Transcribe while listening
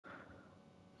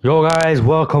Yo guys,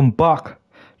 welcome back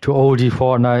to OG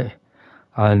Fortnite,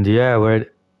 and yeah, we're at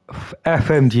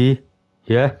FMG,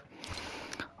 yeah,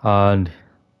 and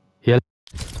yeah.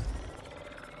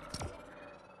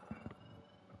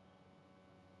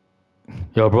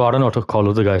 Yo bro, I don't know what to call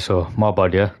other guy, so my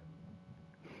bad, yeah.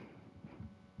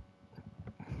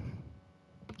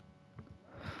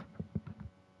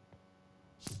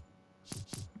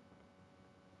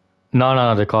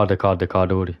 No, they can't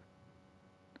do it.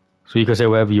 So you can say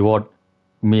whatever you want,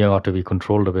 me I got to be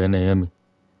controlled a bit, innit, hear me?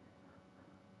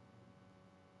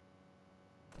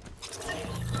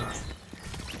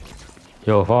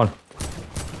 Yo, fun.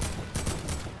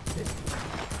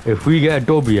 If we get a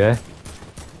dub, yeah,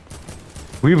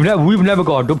 we've never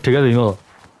got a dub together, you know.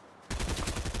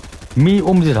 Me,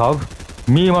 just have.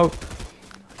 Me, my...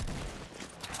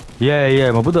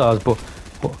 Yeah, my brother has, but...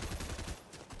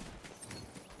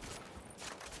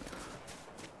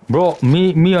 Bro,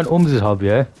 me and just have,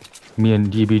 yeah? Me and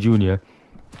GB Junior.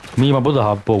 Me and my brother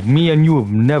have, but me and you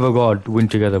have never got a win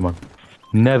together, man.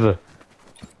 Never.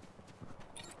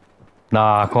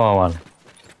 Nah, come on, man.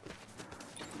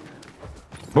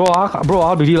 Bro,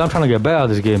 I'll be real. I'm trying to get better at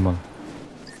this game, man.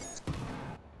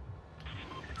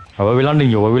 Where we landing,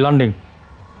 yo? Where we landing?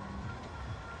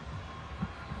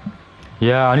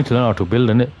 Yeah, I need to learn how to build,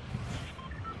 innit?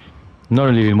 Not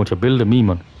really much of build me,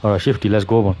 man. Alright, Shifty, let's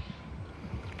go, man.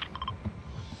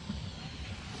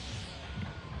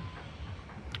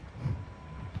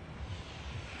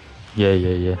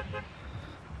 Yeah.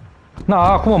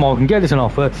 Nah, come on, man. We can get this in our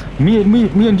first. Me and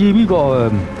GB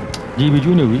got GB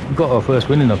Junior. We got our first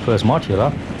win in the first match here,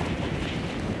 huh?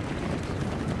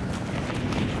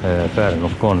 Fair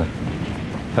enough. Go on then.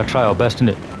 Let's try our best,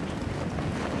 innit?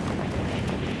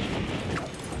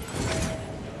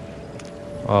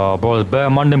 Bro, there's bare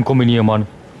man them coming here, man.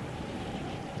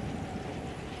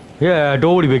 Yeah,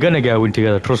 don't worry, we're gonna get a win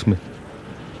together. Trust me.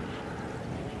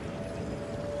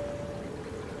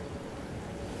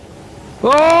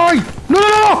 Oh! No!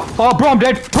 Oh, bro, I'm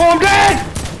dead!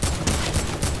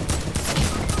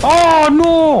 Oh,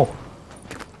 no!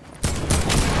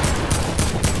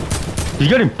 Did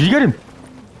you get him?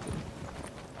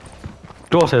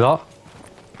 Don't say that.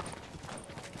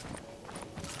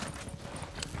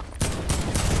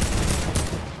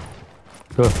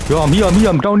 Yo, I'm here,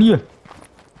 I'm down here.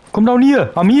 Come down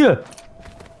here, I'm here.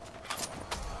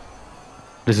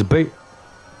 This is bait.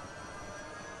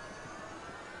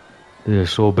 This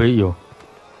is so bait, yo.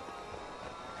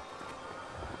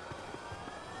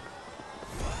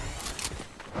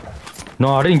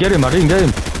 No, I didn't get him.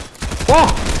 Oh!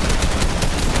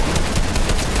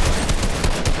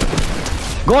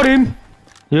 Got him!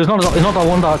 It's not that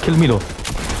one that killed me, though.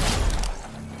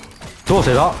 Don't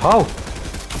say that. How?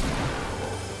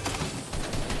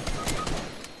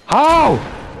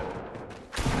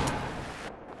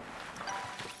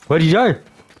 Where did you die?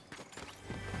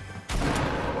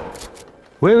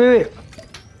 Wait.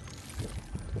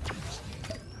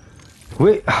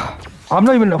 I'm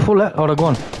not even a full out of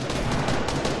gun.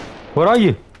 Where are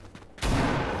you?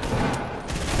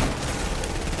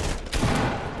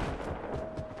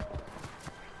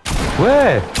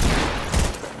 Where?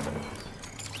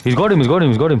 He's got him.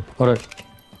 Alright.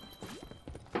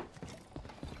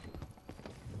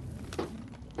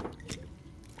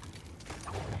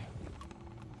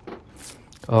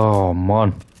 Oh,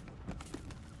 man.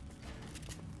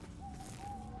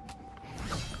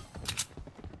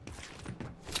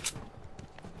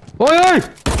 Oi!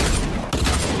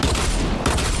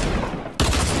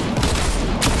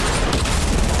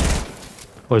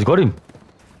 Oh, he's got him.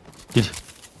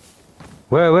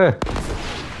 Where?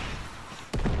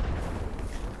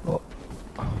 Oh.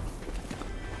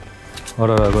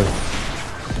 Alright, go.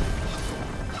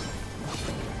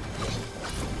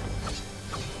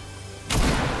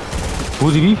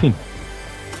 Who's he beefing?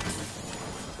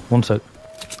 One sec.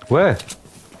 Where?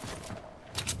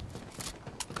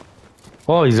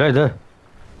 Oh, he's right there.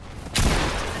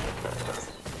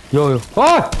 Yo.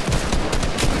 Oh!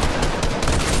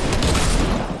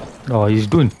 Oh, he's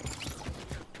doing.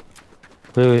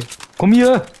 Wait. Come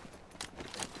here.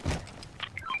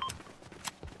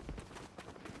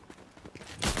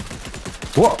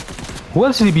 What? Who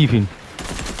else is he beefing?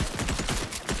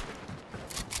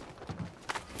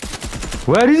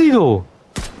 Where is he though?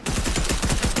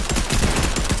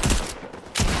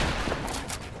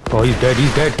 Oh, he's dead.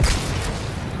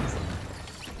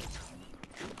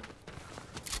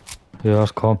 Yeah,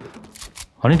 that's calm.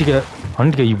 I need to get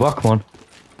you back, man.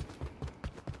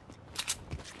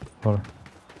 Alright.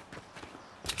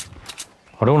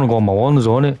 I don't want to go on my ones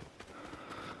on it.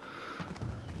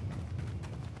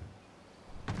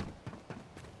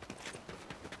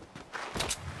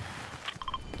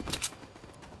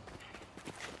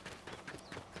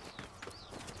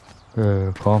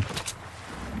 Calm.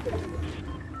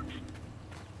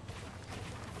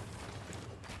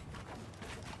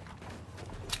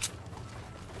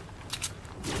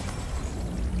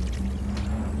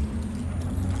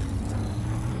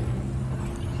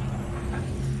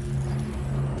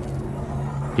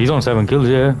 He's on 7 kills,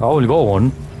 yeah. I only got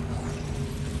 1.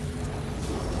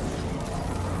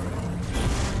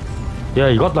 Yeah,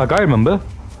 you got that guy, remember?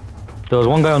 There was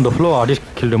one guy on the floor, I just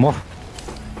killed him off.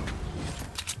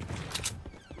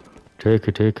 Take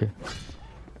it, take it.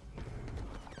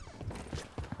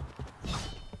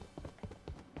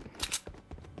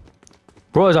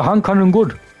 Bro, is a hand cannon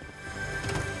good?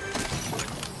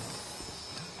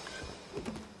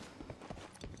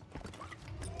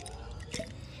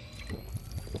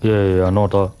 Yeah, I know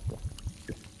that.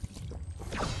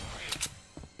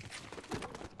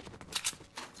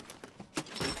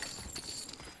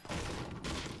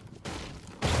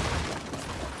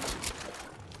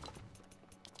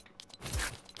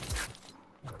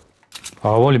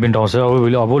 I've only been downstairs.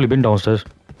 I've only been downstairs.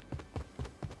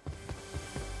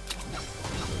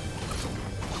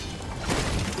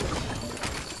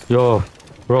 Yo,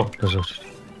 bro, there's a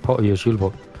pot of your shield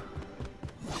bot.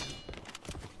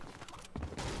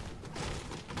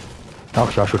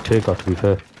 Actually, I should take that, to be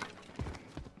fair.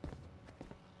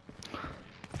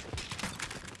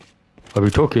 Have we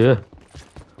took it,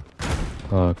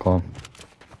 yeah? Calm.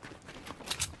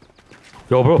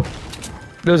 Yo, bro,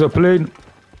 there's a plane.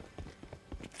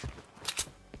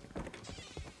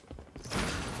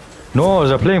 No,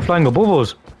 there's a plane flying above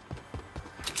us.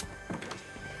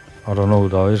 I don't know who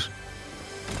that is.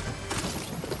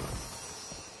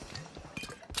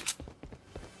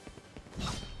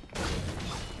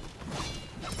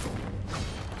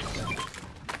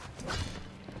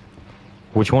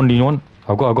 Which one do you want?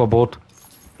 I got both.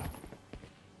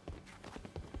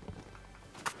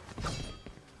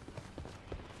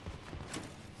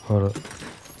 Alright.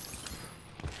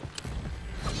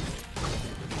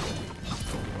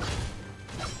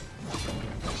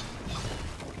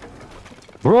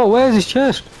 Bro, where's his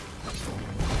chest?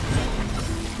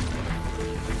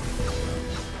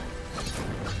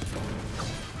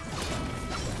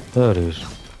 There it is.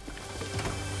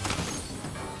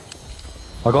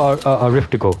 I got a rift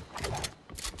to go.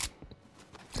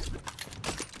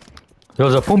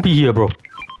 There's a pumpy here, bro.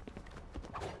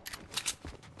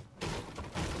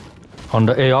 On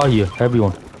the AR here,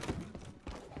 everyone.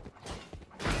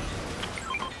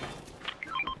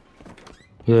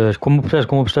 Yeah, come upstairs,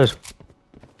 come upstairs.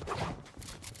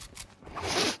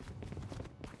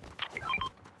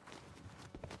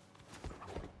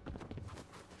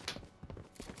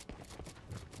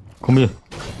 Come here.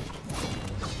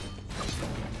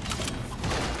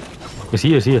 It's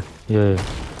here, it's here. Yeah.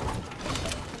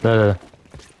 There.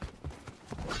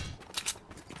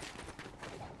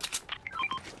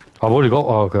 I've already got,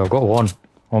 okay, I've got one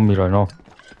on me right now.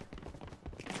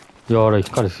 Yeah,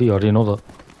 alright, gotta see, I didn't know that.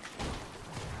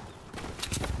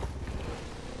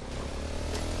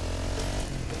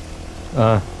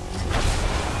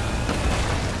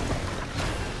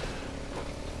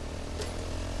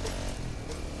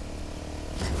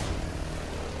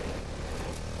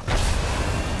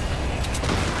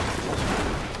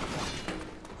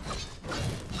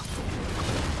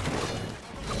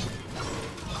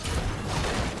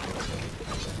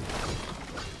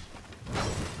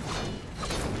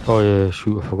 Oh yeah,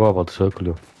 shoot, I forgot about the circle,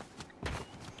 yo.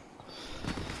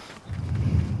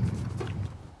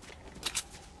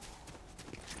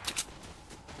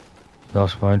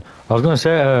 That's fine. I was gonna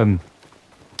say,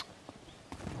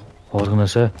 what was I gonna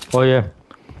say? Oh yeah.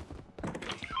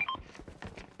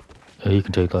 Yeah, you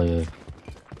can take that, yeah.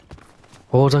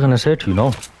 What was I gonna say to you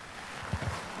now?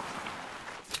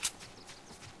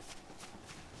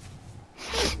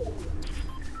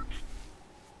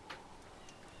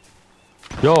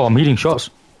 Yo, I'm hitting shots.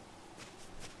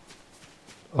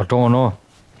 I don't know.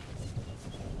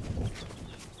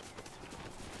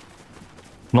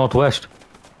 Northwest.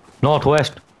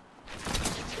 Northwest.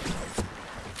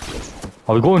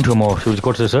 Are we going to him or should we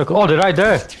go to the circle? Oh, they're right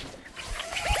there.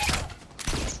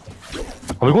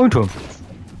 Are we going to him?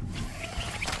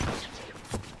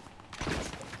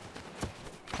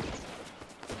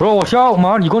 Bro, watch out,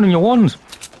 man. You're going in your ones.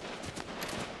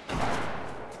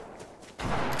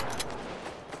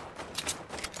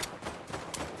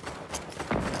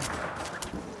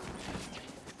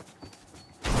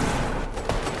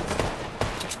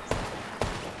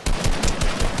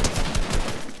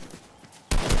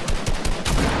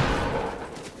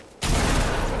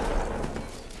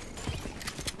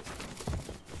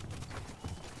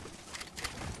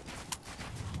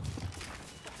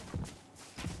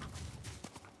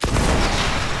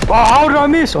 Oh, how did I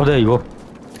miss? Oh, there you go.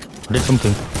 I did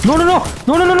something. No, no, no!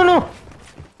 No, no, no, no, no!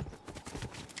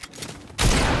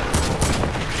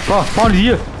 Oh, found it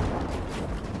here.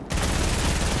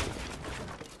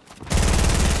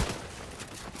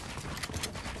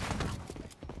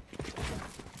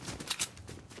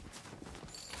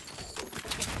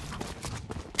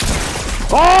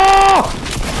 Oh!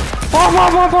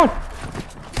 Found!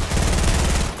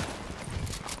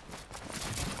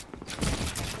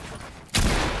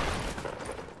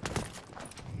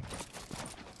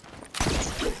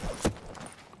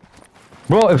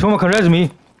 Bro, if someone can res me,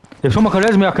 I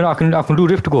can do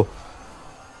rift to go.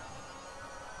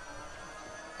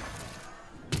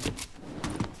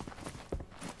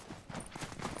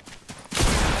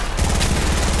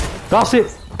 That's it.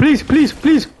 Please, please,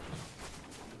 please.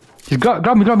 Just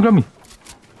grab me.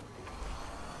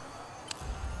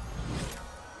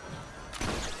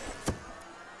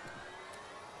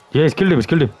 Yeah, he's killed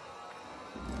him.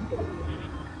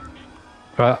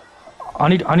 Right. I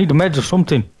need the meds or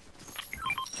something.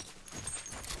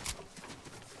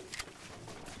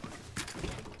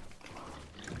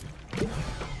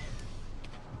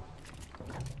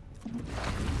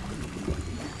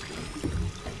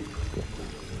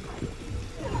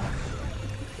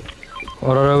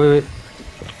 Alright, wait.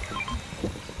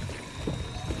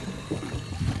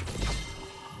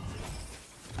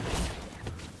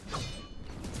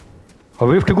 Are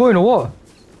we have to go in or what?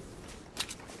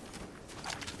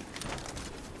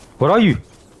 Where are you?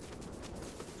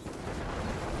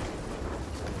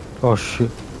 Oh shit.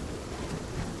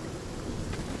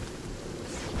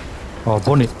 Oh,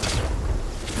 bonnet.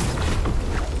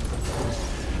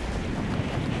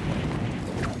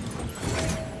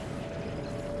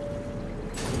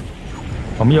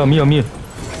 I'm here.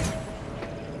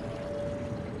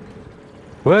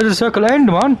 Where does the circle end,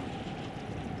 man?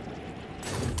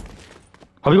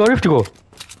 Have you got a rift to go?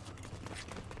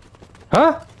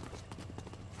 Huh?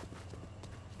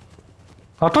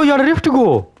 I thought you had a rift to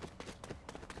go.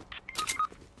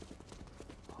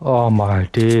 Oh my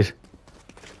days.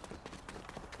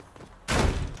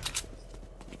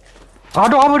 I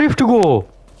don't have a rift to go.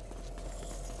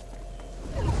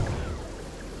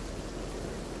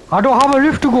 I don't have a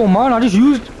rift to go, man. I just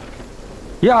used.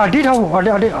 Yeah, I did have.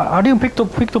 I didn't pick up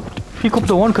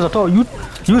the one because I thought you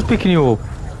was picking you up.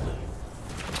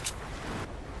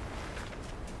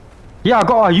 Yeah,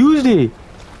 I used it.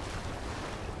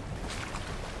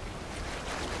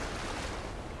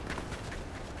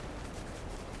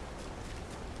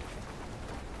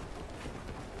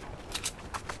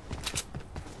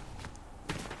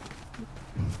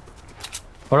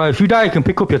 Alright, if you die, you can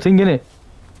pick up your thing, innit?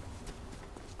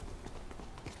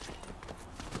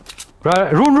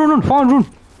 Right, run, run.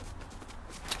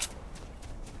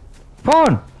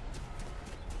 Fawn!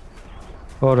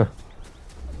 Alright.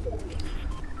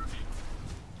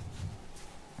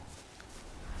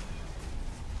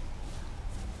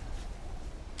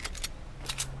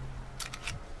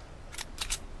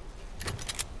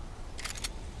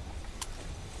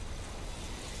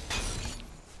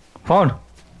 Fawn!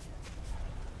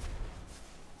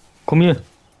 Come here.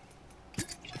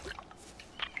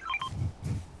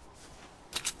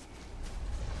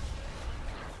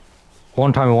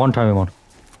 One time, man.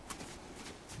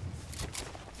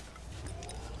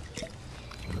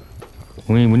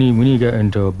 We need to get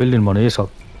into a building, man, ASAP.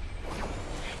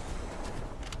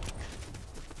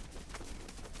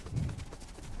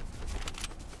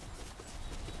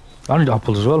 I need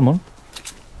apples as well, man.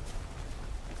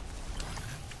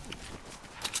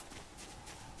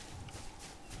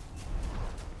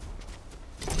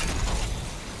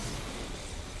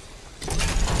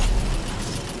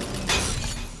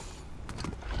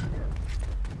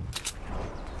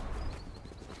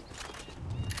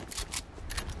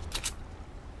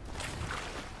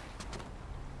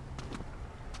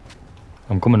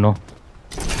 I'm coming now.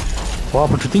 What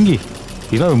happened to Thingy?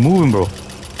 He's not even moving, bro.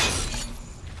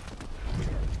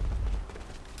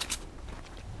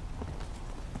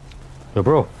 Yo,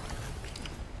 bro.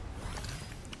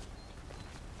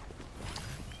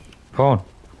 Phone.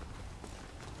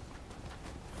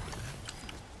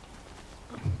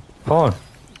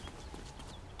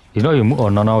 He's not even moving. Oh,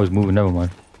 no, now he's moving. Never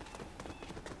mind.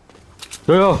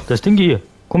 Yo, there's Thingy here.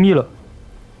 Come here, look.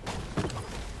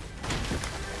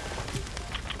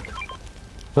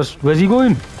 Where's he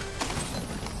going?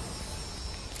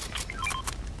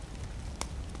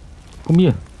 Come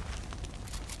here.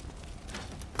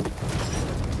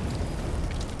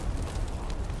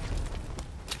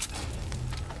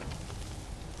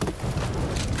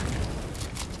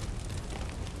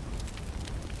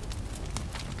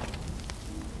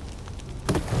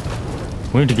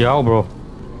 We need to get out, bro.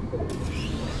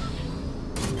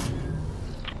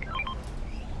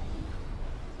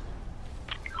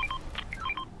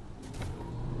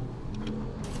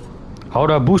 How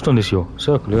do I boost on this, yo?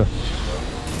 Circle, yeah.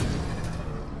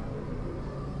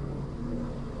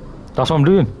 That's what I'm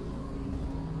doing.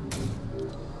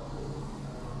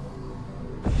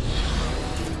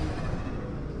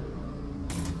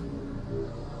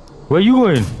 Where you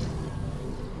going?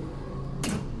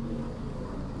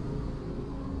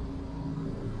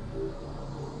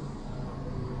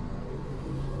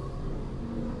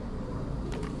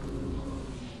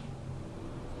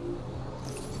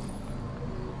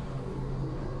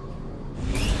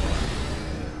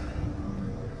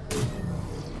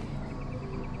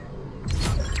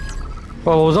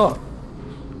 Oh, what was that?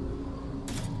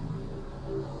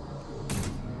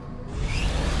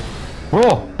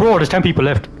 Bro, there's 10 people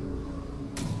left.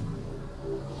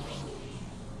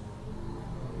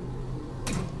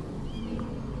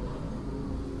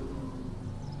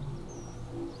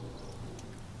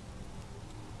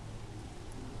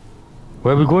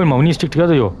 Where are we going, man? We need to stick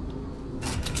together, yo.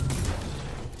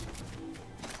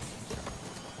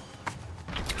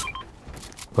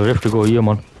 We have to go here,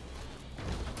 man.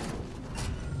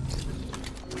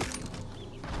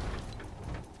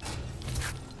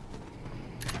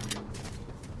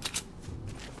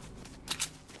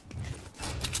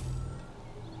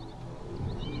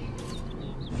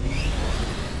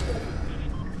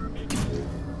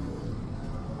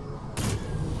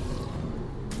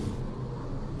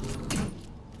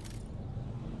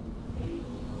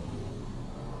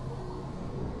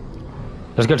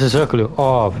 Let's get to the circle, yo.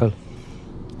 Oh, I fell.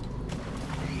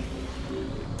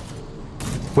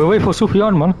 We're waiting for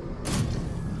Sufyan, man.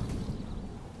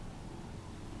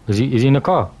 Is he in the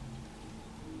car?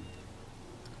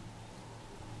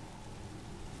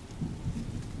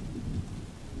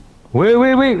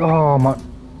 Wait. Oh, man.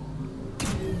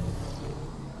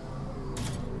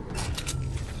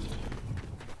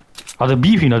 Are they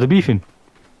beefing? Are they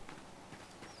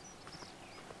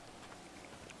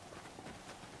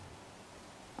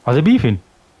beefing?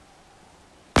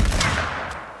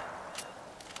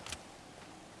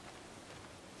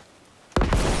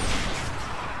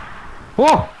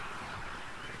 Whoa!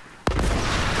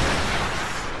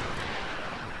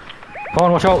 Come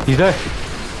on, watch out, he's there.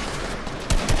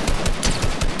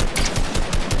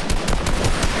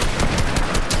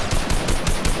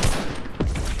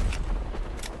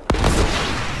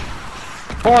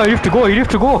 Oh, you have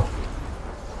to go.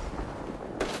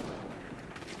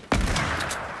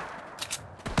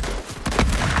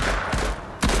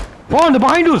 Come on, they're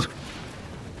behind us.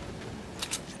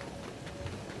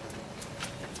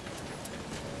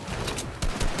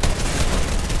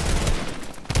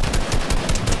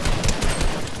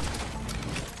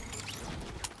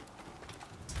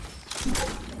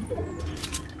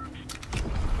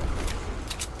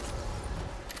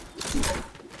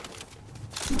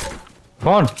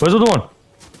 Come on, where's the other one?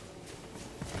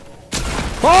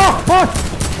 Oh, fuck!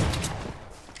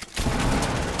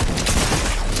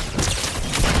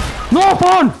 No,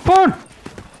 Fawn!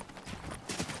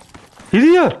 He's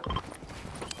here!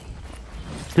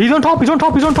 He's on top! Did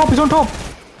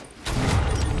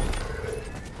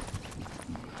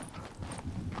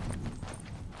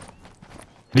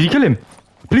you kill him?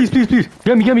 Please. Get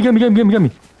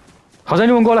me. Has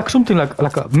anyone got like something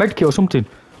like a med kit or something?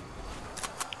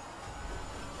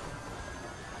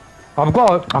 I've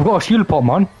got a shield pop,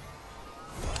 man.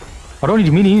 I don't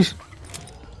need minis.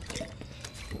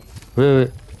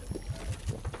 Wait.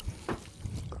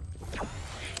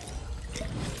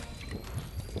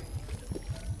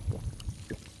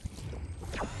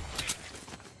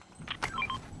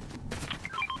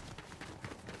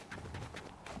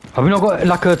 Have we not got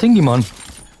like a thingy, man?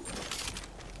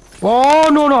 Oh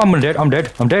no, I'm dead.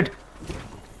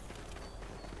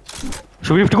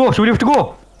 Should we have to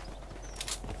go?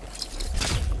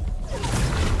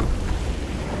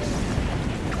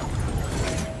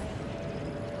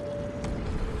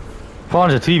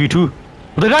 Found a 3v2.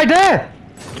 They're right there!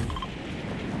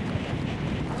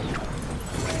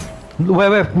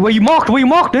 Where you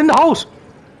marked in the house?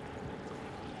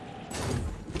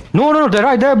 No, they're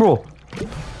right there, bro.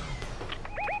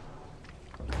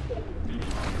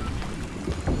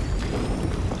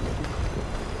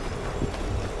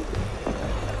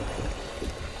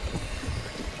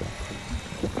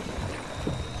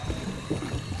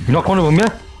 You knocked one of them,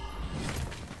 yeah?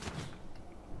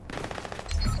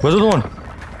 Where's the other one?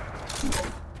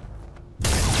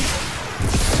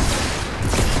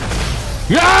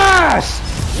 Yes!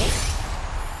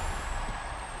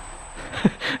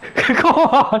 Come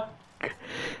on!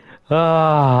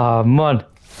 Ah, man.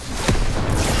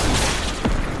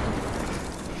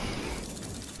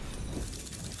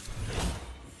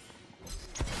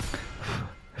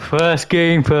 First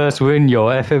game, first win, yo.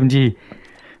 FMG.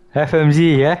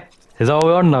 FMG, yeah? Is that what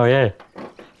we're on now, yeah?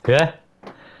 Yeah?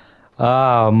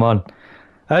 Ah, man.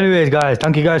 Anyways, guys,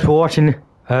 thank you guys for watching.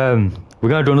 We're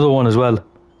gonna do another one as well.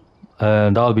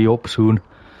 And that'll be up soon.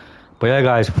 But yeah,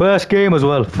 guys, first game as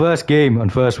well. First game and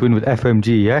first win with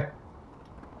FMG, yeah?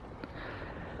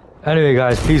 Anyway,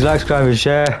 guys, please like, subscribe, and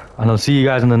share. And I'll see you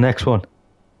guys in the next one.